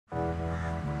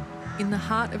In the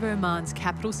heart of Oman's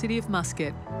capital city of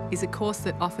Muscat is a course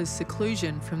that offers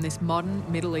seclusion from this modern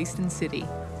Middle Eastern city.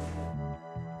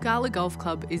 Ghala Golf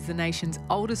Club is the nation's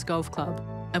oldest golf club,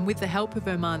 and with the help of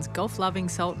Oman's golf-loving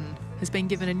sultan, has been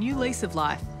given a new lease of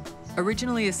life.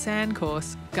 Originally a sand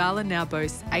course, Ghala now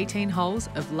boasts 18 holes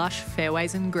of lush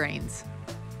fairways and greens.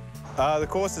 The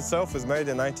course itself was made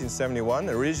in 1971.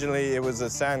 Originally it was a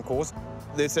sand course.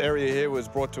 This area here was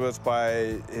brought to us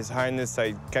by His Highness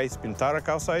Sayyid Qais bin Tariq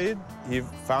Al Said. He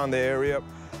found the area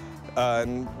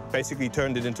and basically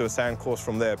turned it into a sand course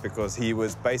from there because he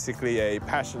was basically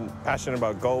passionate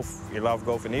about golf. He loved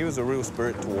golf and he was a real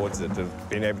spirit towards it, of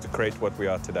being able to create what we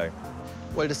are today.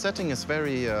 Well, the setting is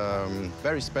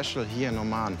very special here in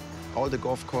Oman. All the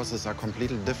golf courses are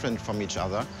completely different from each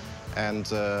other. And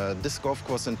this golf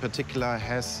course in particular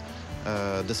has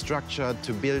the structure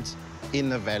to build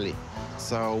in a valley.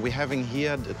 So we're having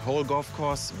here the whole golf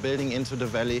course building into the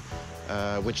valley,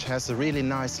 which has a really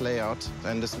nice layout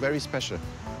and is very special.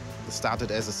 It started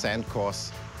as a sand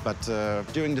course, but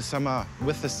during the summer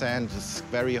with the sand, it's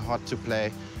very hot to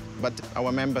play. But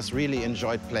our members really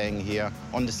enjoyed playing here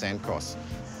on the sand course.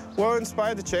 What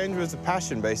inspired the change was the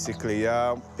passion, basically.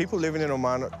 People living in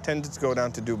Oman tended to go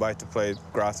down to Dubai to play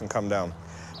grass and come down.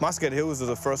 Muscat Hills was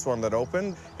the first one that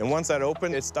opened, and once that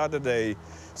opened, it started a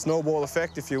snowball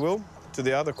effect, if you will, to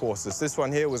the other courses. This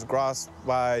one here was grasped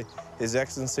by His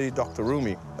Excellency Dr.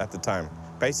 Rumi at the time.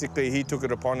 Basically, he took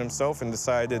it upon himself and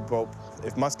decided, well,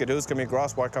 if Muscat Hills can be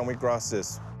grass, why can't we grass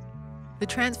this? The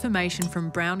transformation from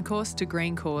brown course to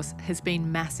green course has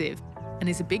been massive and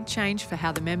is a big change for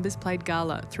how the members played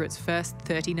Ghala through its first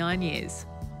 39 years.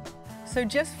 So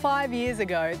just 5 years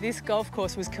ago, this golf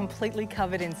course was completely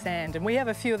covered in sand, and we have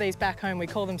a few of these back home. We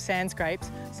call them sand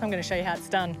scrapes, so I'm going to show you how it's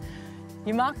done.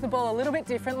 You mark the ball a little bit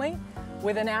differently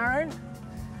with an arrow,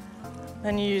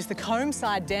 then you use the comb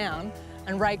side down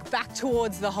and rake back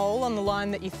towards the hole on the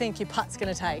line that you think your putt's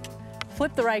going to take.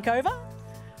 Flip the rake over,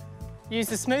 use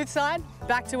the smooth side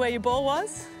back to where your ball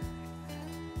was,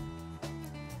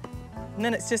 and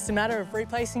then it's just a matter of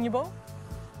replacing your ball,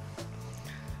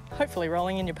 hopefully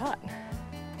rolling in your putt.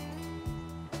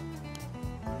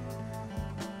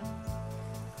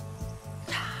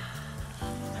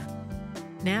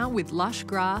 Now with lush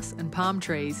grass and palm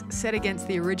trees set against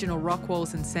the original rock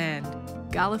walls and sand,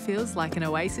 Ghala feels like an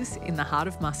oasis in the heart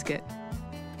of Muscat.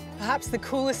 Perhaps the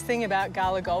coolest thing about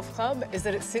Ghala Golf Club is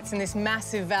that it sits in this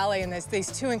massive valley and there's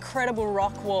these two incredible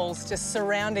rock walls just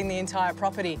surrounding the entire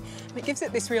property. And it gives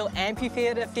it this real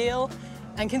amphitheatre feel,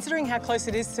 and considering how close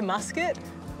it is to Muscat,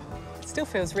 it still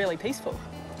feels really peaceful.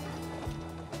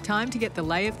 Time to get the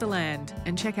lay of the land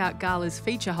and check out Gala's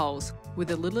feature holes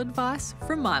with a little advice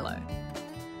from Milo.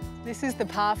 This is the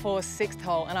par 4 6th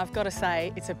hole, and I've got to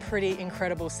say, it's a pretty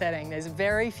incredible setting. There's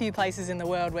very few places in the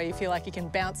world where you feel like you can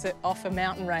bounce it off a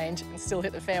mountain range and still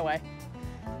hit the fairway.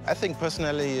 I think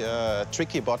personally,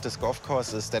 tricky about this golf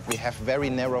course is that we have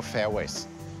very narrow fairways.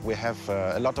 We have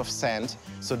a lot of sand,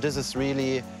 so this is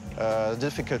really the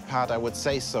difficult part, I would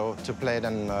say so, to play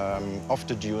then off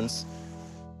the dunes.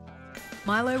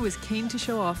 Milo was keen to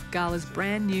show off Gala's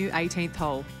brand new 18th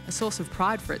hole, a source of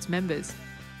pride for its members.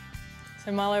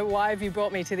 So Milo, why have you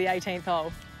brought me to the 18th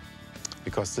hole?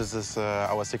 Because this is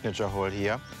our signature hole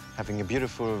here, having a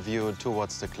beautiful view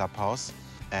towards the clubhouse.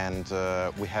 And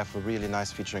we have a really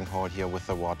nice featuring hole here with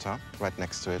the water right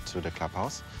next to it, to the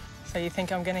clubhouse. So you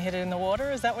think I'm going to hit it in the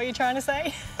water? Is that what you're trying to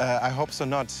say? I hope so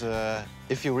not.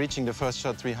 If you're reaching the first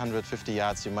shot 350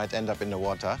 yards, you might end up in the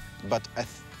water. But I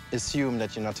assume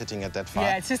that you're not hitting it that far.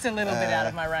 Yeah, it's just a little bit out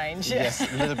of my range.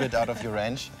 Yes, a little bit out of your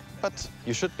range. But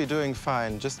you should be doing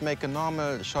fine. Just make a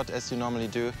normal shot as you normally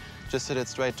do. Just hit it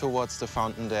straight towards the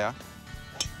fountain there.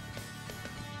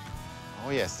 Oh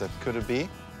yes, that could it be.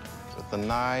 With a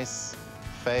nice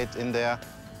fade in there.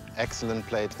 Excellent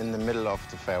plate in the middle of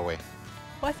the fairway.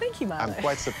 Why, thank you, Milo. I'm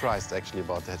quite surprised actually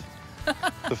about that.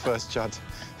 The first shot.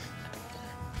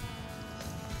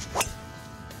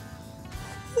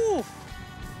 Ooh.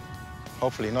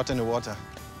 Hopefully not in the water.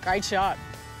 Great shot.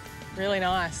 Really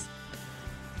nice.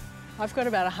 I've got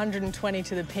about 120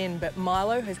 to the pin, but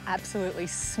Milo has absolutely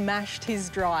smashed his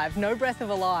drive. No breath of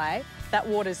a lie. That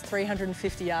water's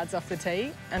 350 yards off the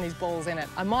tee and his ball's in it.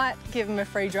 I might give him a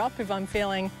free drop if I'm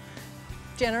feeling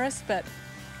generous, but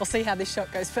we'll see how this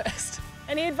shot goes first.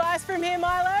 Any advice from here,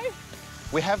 Milo?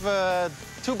 We have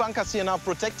 2 bunkers here now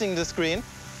protecting the green.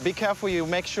 Be careful, you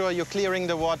make sure you're clearing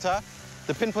the water.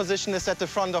 The pin position is at the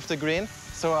front of the green,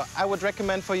 so I would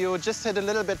recommend for you just hit a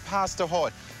little bit past the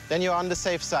hole. Then you're on the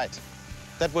safe side.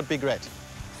 That would be great.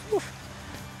 Oof.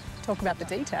 Talk about the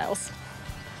details.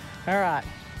 All right,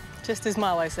 just as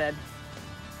Milo said.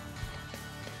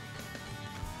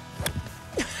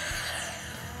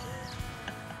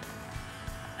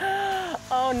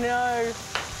 Oh, no.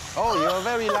 Oh, you're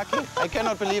very lucky. I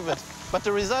cannot believe it. But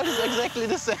the result is exactly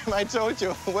the same, I told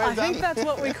you. Well done. I think that's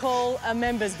what we call a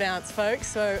member's bounce, folks,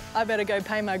 so I better go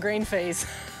pay my green fees.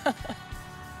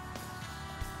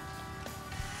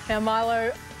 Now,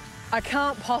 Milo, I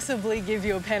can't possibly give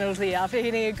you a penalty after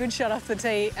hitting a good shot off the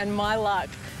tee and my luck,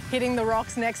 hitting the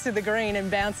rocks next to the green and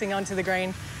bouncing onto the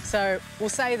green. So we'll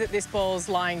say that this ball's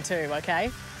lying too, OK?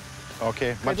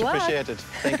 OK, much appreciated.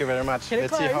 Thank you very much.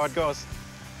 Let's see how it goes.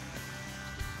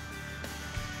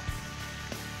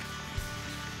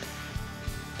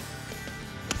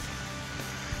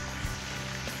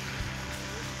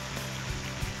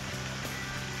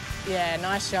 Yeah,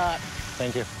 nice shot.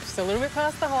 Thank you. Just a little bit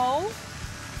past the hole.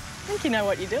 I think you know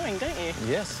what you're doing, don't you?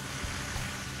 Yes.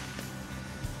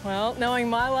 Well, knowing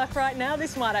my luck right now,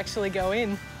 this might actually go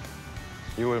in.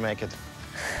 You will make it.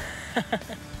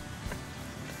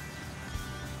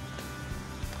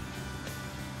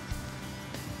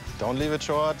 Don't leave it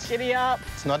short. Giddy up.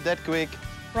 It's not that quick.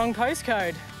 Wrong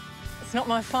postcode. It's not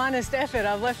my finest effort.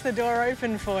 I've left the door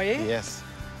open for you. Yes.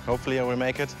 Hopefully I will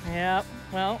make it. Yeah,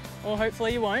 well, or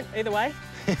hopefully you won't. Either way.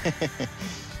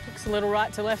 Looks a little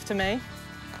right to left to me.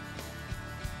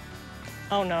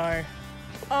 Oh, no.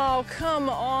 Oh, come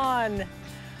on.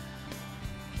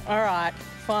 All right,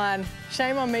 fine.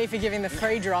 Shame on me for giving the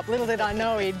free drop. Little did I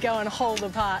know he'd go and hold the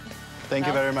putt. Thank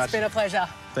you very much. It's been a pleasure.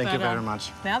 Thank you very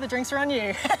much. Now the drinks are on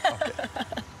you. Okay.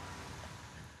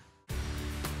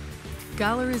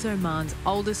 Ghala is Oman's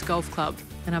oldest golf club,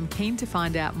 and I'm keen to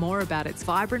find out more about its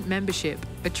vibrant membership,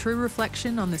 a true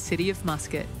reflection on the city of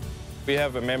Muscat. We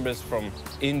have members from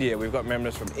India, we've got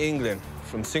members from England,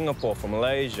 from Singapore, from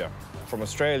Malaysia, from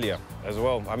Australia as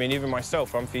well. I mean, even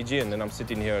myself, I'm Fijian, and I'm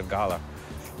sitting here at Ghala.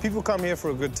 People come here for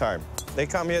a good time. They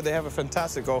come here, they have a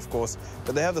fantastic golf course,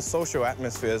 but they have the social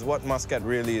atmosphere, is what Muscat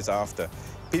really is after.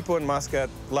 People in Muscat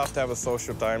love to have a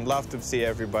social time, love to see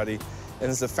everybody, and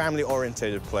it's a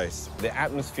family-orientated place. The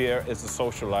atmosphere is the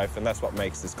social life, and that's what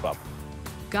makes this club.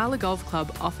 Ghala Golf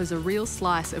Club offers a real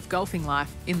slice of golfing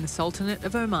life in the Sultanate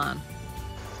of Oman.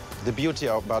 The beauty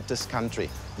about this country,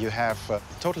 you have a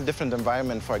total different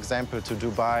environment, for example, to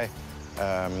Dubai.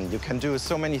 You can do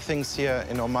so many things here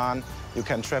in Oman. You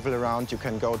can travel around, you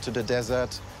can go to the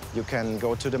desert, you can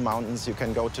go to the mountains, you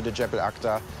can go to the Jebel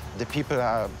Akhtar. The people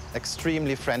are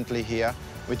extremely friendly here,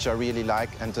 which I really like,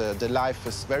 and the life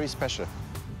is very special.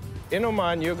 In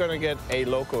Oman, you're going to get a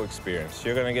local experience.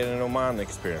 You're going to get an Oman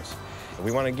experience.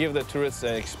 We want to give the tourists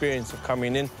an experience of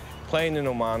coming in, playing in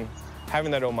Oman,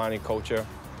 having that Omani culture,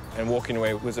 and walking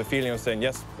away with a feeling of saying,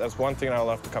 yes, that's one thing I'll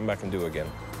have to come back and do again.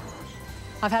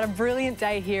 I've had a brilliant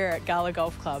day here at Ghala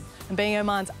Golf Club, and being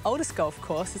Oman's oldest golf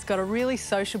course, it's got a really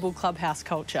sociable clubhouse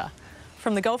culture.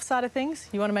 From the golf side of things,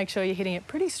 you want to make sure you're hitting it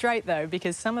pretty straight though,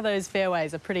 because some of those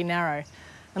fairways are pretty narrow.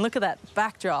 And look at that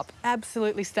backdrop,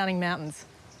 absolutely stunning mountains.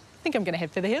 I think I'm going to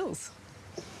head for the hills.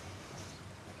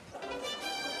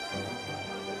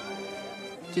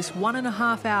 Just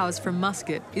 1.5 hours from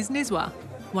Muscat is Nizwa,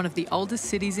 one of the oldest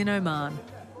cities in Oman.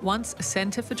 Once a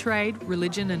centre for trade,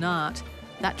 religion and art,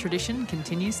 that tradition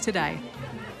continues today.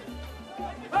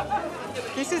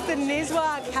 This is the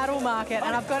Nizwa cattle market,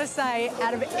 and I've got to say,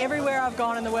 out of everywhere I've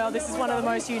gone in the world, this is one of the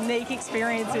most unique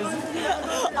experiences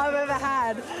I've ever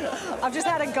had. I've just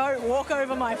had a goat walk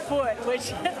over my foot,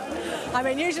 which, I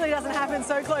mean, usually doesn't happen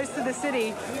so close to the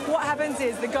city. What happens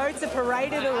is the goats are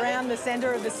paraded around the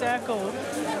centre of the circle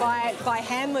by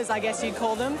handlers, I guess you'd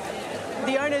call them.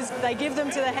 The owners, they give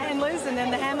them to the handlers, and then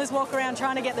the handlers walk around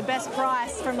trying to get the best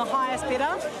price from the highest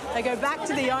bidder. They go back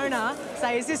to the owner,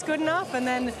 say, is this good enough? And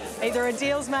then either a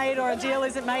deal's made or a deal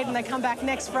isn't made, and they come back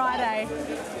next Friday.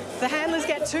 The handlers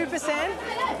get 2%,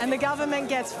 and the government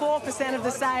gets 4% of the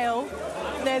sale.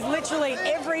 There's literally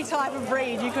every type of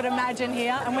breed you could imagine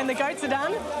here. And when the goats are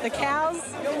done, the cows,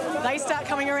 they start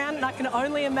coming around, and I can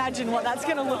only imagine what that's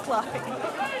going to look like.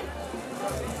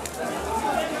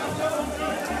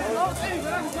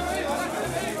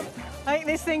 I think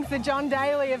this thing's the John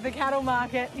Daly of the cattle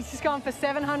market. He's just gone for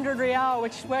 700 Rial,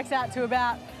 which works out to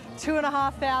about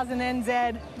 2,500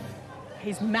 NZ.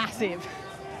 He's massive.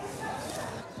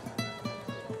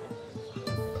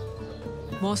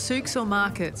 More souks or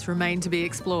markets remain to be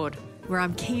explored, where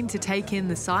I'm keen to take in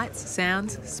the sights,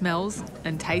 sounds, smells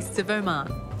and tastes of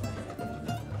Oman.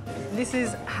 This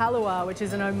is halwa, which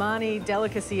is an Omani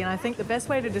delicacy, and I think the best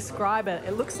way to describe it,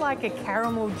 it looks like a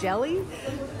caramel jelly,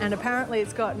 and apparently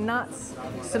it's got nuts,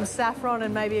 some saffron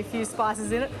and maybe a few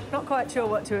spices in it. Not quite sure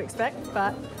what to expect,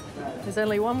 but there's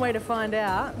only one way to find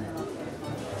out.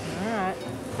 All right.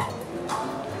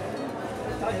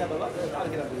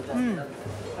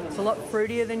 It's a lot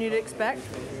fruitier than you'd expect.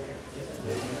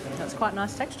 That's quite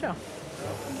nice texture.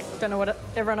 Don't know what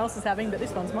everyone else is having, but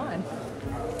this one's mine.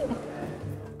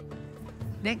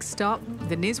 Next stop,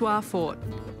 the Nizwa Fort,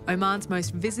 Oman's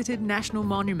most visited national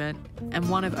monument and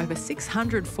one of over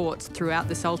 600 forts throughout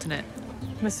the Sultanate.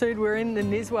 Masood, we're in the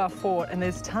Nizwa Fort and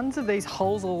there's tons of these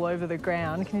holes all over the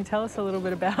ground. Can you tell us a little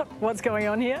bit about what's going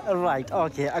on here? Right,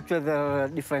 okay. Actually, there are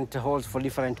different holes for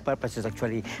different purposes,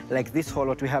 actually. Like this hole,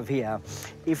 what we have here.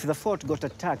 If the fort got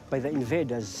attacked by the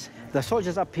invaders, the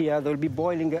soldiers up here, they'll be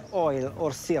boiling oil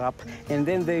or syrup, and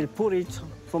then they'll pour it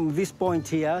from this point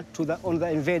here to on the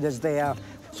invaders there.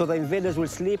 So the invaders will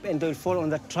sleep and they'll fall on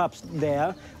the traps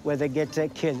there where they get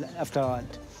killed afterward.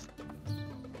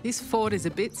 This fort is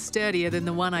a bit sturdier than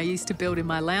the one I used to build in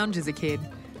my lounge as a kid,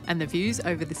 and the views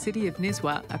over the city of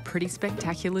Nizwa are pretty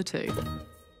spectacular too.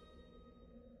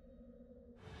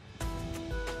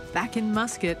 Back in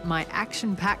Muscat, my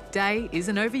action-packed day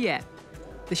isn't over yet.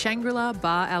 The Shangri-La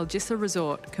Bar Al Jisr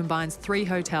Resort combines 3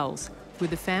 hotels,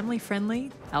 with the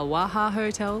family-friendly Al Waha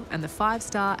Hotel and the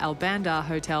 5-star Al Bandar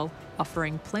Hotel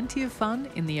offering plenty of fun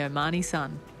in the Omani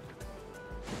sun.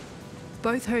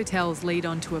 Both hotels lead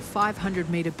onto a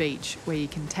 500-metre beach where you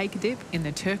can take a dip in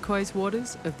the turquoise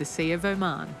waters of the Sea of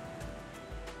Oman.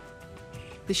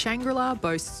 The Shangri-La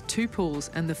boasts 2 pools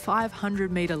and the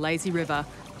 500-metre lazy river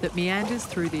that meanders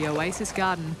through the Oasis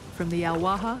garden from the Al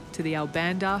Waha to the Al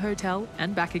Bandar Hotel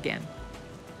and back again.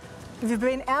 If you've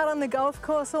been out on the golf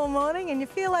course all morning and you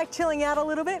feel like chilling out a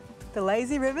little bit, the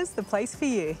lazy river's the place for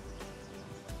you.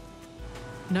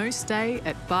 No stay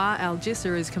at Bar Al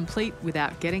Jisr is complete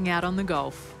without getting out on the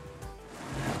golf.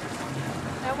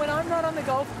 Now, when I'm not on the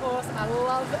golf course, I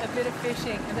love a bit of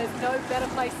fishing, and there's no better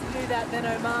place to do that than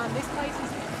Oman. This place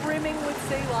is brimming with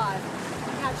sea life. You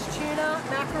can catch tuna,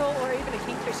 mackerel, or even a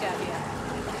kingfish out here.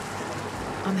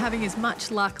 I'm having as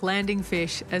much luck landing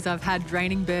fish as I've had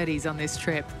draining birdies on this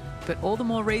trip, but all the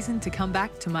more reason to come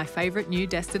back to my favourite new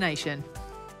destination.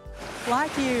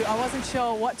 Like you, I wasn't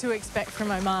sure what to expect from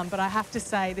Oman, but I have to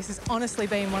say this has honestly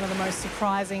been one of the most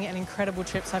surprising and incredible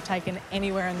trips I've taken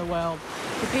anywhere in the world.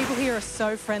 The people here are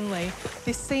so friendly.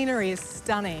 This scenery is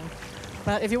stunning.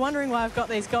 But if you're wondering why I've got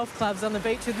these golf clubs on the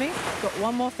beach with me, I've got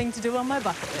one more thing to do on my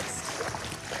bucket list.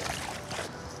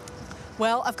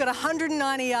 Well, I've got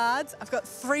 190 yards, I've got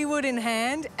 3 wood in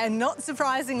hand, and not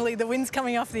surprisingly, the wind's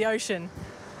coming off the ocean.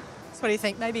 So what do you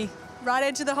think, maybe right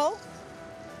edge of the hole?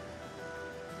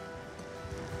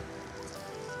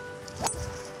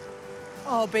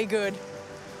 Oh, be good.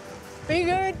 Be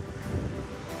good.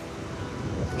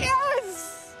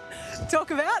 Yes!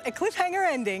 Talk about a cliffhanger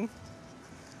ending.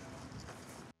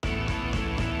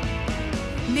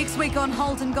 Next week on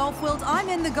Holden Golf World, I'm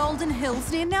in the Golden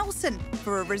Hills near Nelson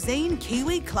for a Resine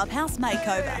Kiwi Clubhouse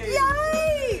makeover.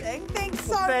 Yay! Thanks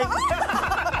so much.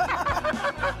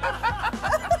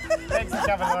 Thanks for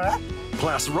coming, Laura.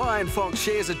 Plus, Ryan Fox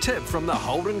shares a tip from the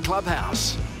Holden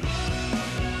Clubhouse.